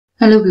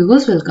Hello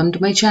viewers, welcome to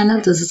my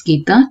channel. This is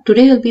Geeta.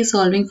 Today I'll be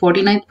solving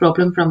 49th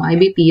problem from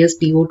IBPS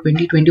PO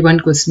 2021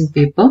 question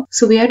paper.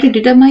 So we have to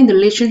determine the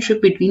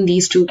relationship between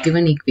these two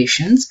given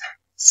equations.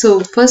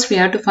 So first we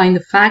have to find the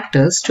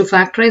factors to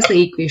factorize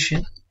the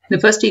equation. The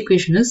first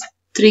equation is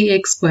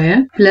 3x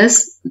square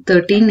plus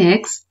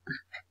 13x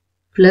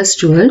plus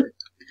 12.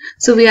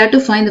 So we have to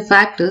find the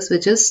factors,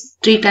 which is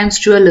 3 times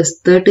 12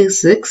 is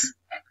 36.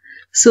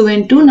 So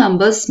when two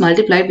numbers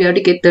multiplied, we have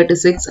to get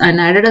 36, and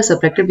added or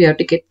subtracted, we have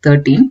to get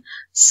 13.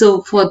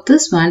 So for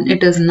this one,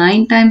 it is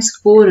 9 times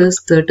 4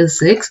 is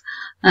 36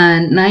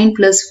 and 9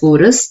 plus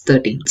 4 is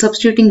 13.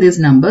 Substituting these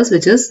numbers,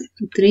 which is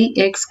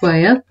 3x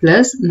square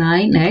plus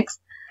 9x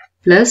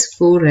plus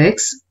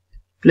 4x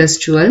plus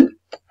 12.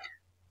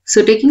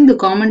 So taking the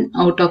common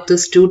out of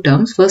these two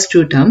terms, first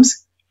two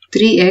terms,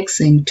 3x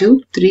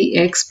into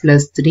 3x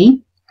plus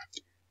 3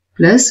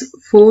 plus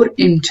 4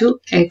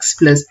 into x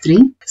plus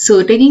 3.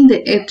 So taking the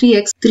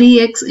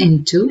 3x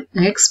into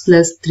x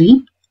plus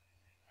 3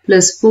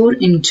 plus 4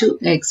 into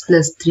x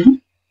plus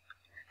 3.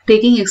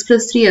 Taking x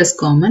plus 3 as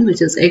common,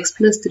 which is x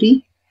plus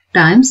 3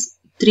 times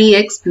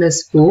 3x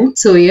plus 4.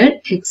 So here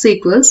x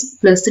equals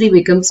plus 3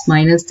 becomes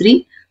minus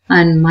 3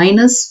 and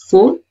minus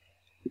 4,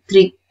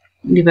 3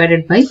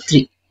 divided by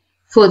 3.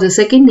 For the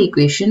second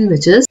equation,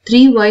 which is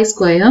 3y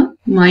square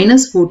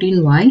minus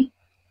 14y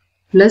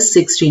plus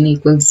 16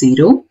 equals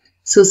 0.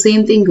 So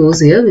same thing goes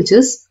here, which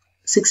is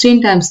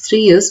 16 times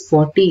 3 is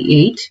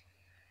 48.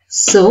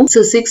 So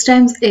 6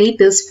 times 8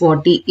 is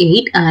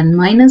 48 and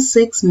minus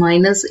 6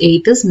 minus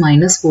 8 is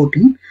minus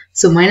 14.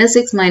 So minus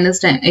 6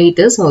 minus 8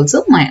 is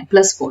also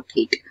plus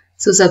 48.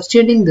 So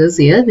substituting this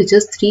here, which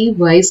is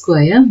 3y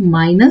square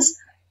minus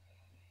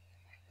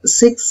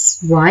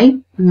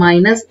 6y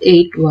minus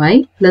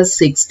 8y plus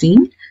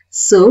 16.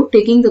 So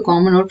taking the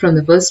common out from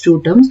the first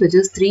two terms, which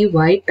is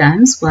 3y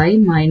times y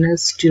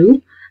minus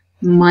 2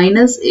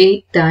 minus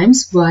 8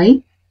 times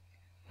y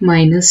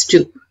minus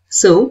 2.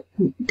 So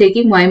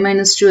taking y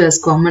minus 2 as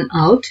common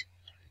out,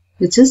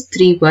 which is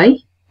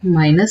 3y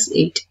minus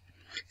 8.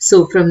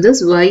 So from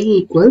this y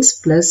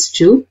equals plus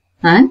 2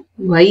 and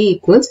y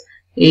equals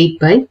 8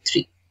 by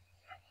 3.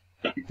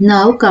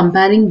 Now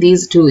comparing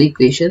these two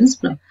equations,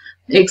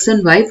 x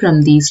and y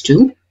from these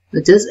two,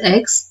 which is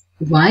x,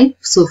 y.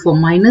 So for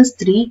minus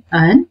 3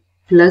 and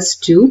plus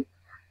 2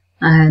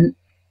 and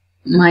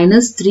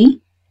minus 3,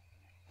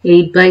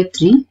 8 by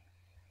 3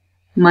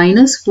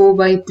 minus 4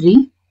 by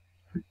 3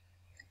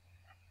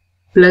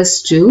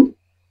 plus 2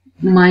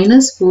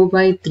 minus 4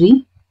 by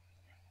 3,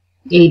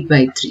 8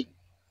 by 3.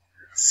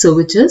 So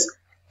which is,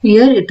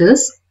 here it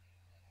is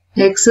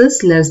x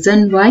is less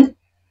than y.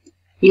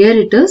 Here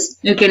it is,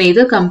 you can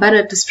either compare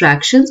it as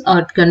fractions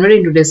or convert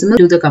into decimal,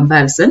 do the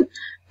comparison,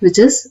 which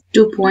is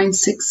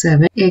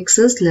 2.67. X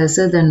is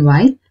lesser than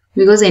y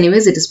because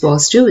anyways it is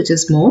positive, which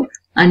is more.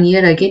 And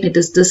here again it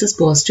is, this is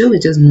positive,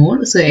 which is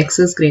more. So x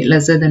is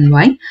lesser than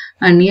y.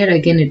 And here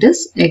again it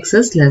is x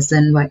is less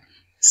than y.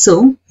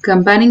 So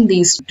comparing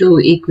these two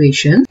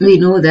equations, we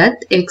know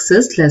that x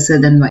is lesser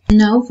than y.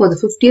 Now for the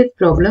 50th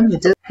problem,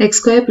 which is x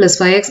square plus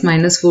 5x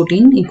minus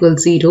 14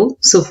 equals 0.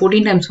 So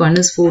 14 times 1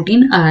 is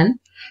 14 and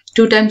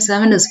 2 times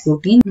 7 is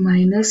 14.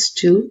 Minus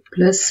 2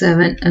 plus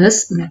 7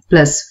 is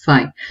plus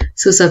 5.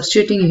 So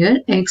substituting here,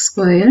 x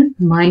square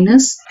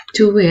minus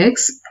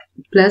 2x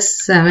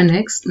plus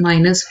 7x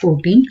minus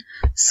 14.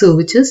 So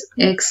which is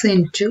x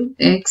into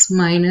x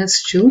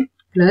minus 2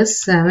 plus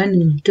 7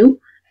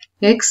 into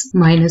x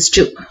minus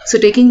 2. So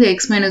taking the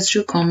x minus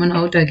 2 common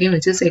out again,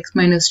 which is x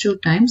minus 2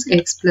 times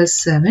x plus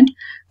 7,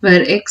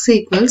 where x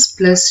equals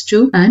plus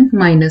 2 and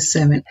minus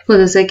 7. For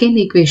the second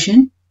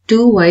equation,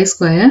 2y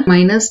square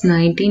minus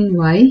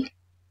 19y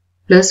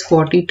plus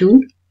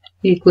 42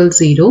 equals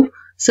 0.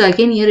 So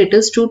again here it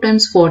is 2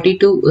 times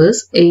 42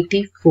 is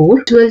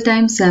 84. 12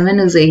 times 7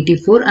 is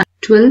 84 and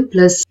 12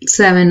 plus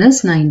 7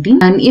 is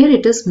 19. And here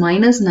it is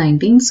minus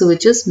 19. So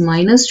which is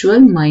minus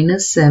 12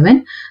 minus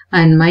 7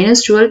 and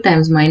minus 12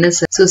 times minus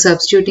 7. So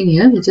substituting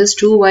here, which is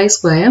 2y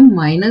square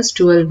minus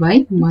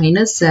 12y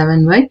minus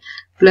 7y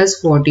plus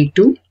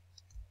 42.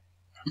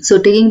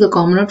 So taking the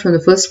common out from the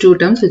first two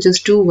terms, which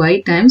is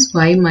 2y times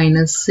y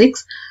minus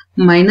 6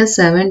 minus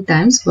 7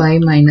 times y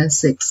minus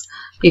 6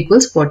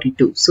 equals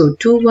 42. So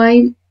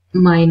 2y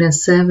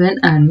minus 7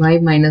 and y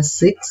minus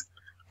 6,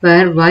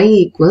 where y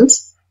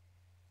equals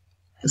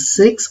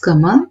 6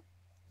 comma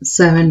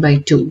 7 by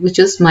 2, which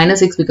is minus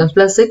 6 becomes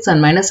plus 6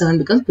 and minus 7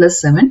 becomes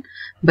plus 7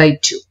 by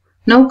 2.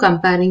 Now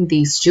comparing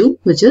these two,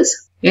 which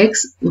is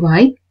x,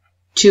 y,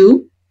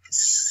 2,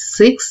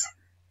 6,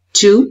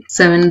 2,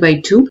 7 by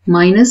 2,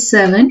 minus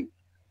 7,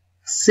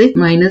 6,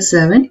 minus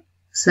 7,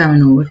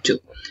 7 over 2.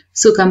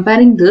 So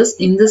comparing this,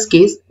 in this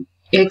case,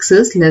 x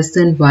is less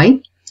than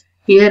y.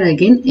 Here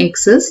again,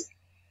 x is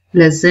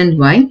less than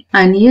y.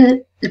 And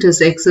here it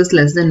is x is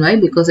less than y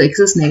because x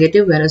is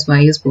negative whereas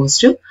y is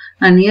positive.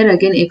 And here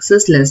again, x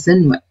is less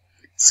than y.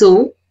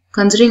 So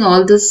considering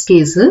all these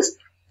cases,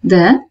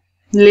 the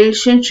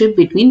relationship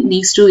between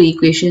these two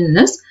equations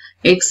is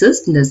x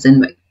is less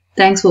than y.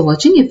 Thanks for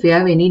watching. If you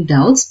have any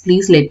doubts,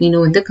 please let me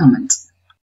know in the comments.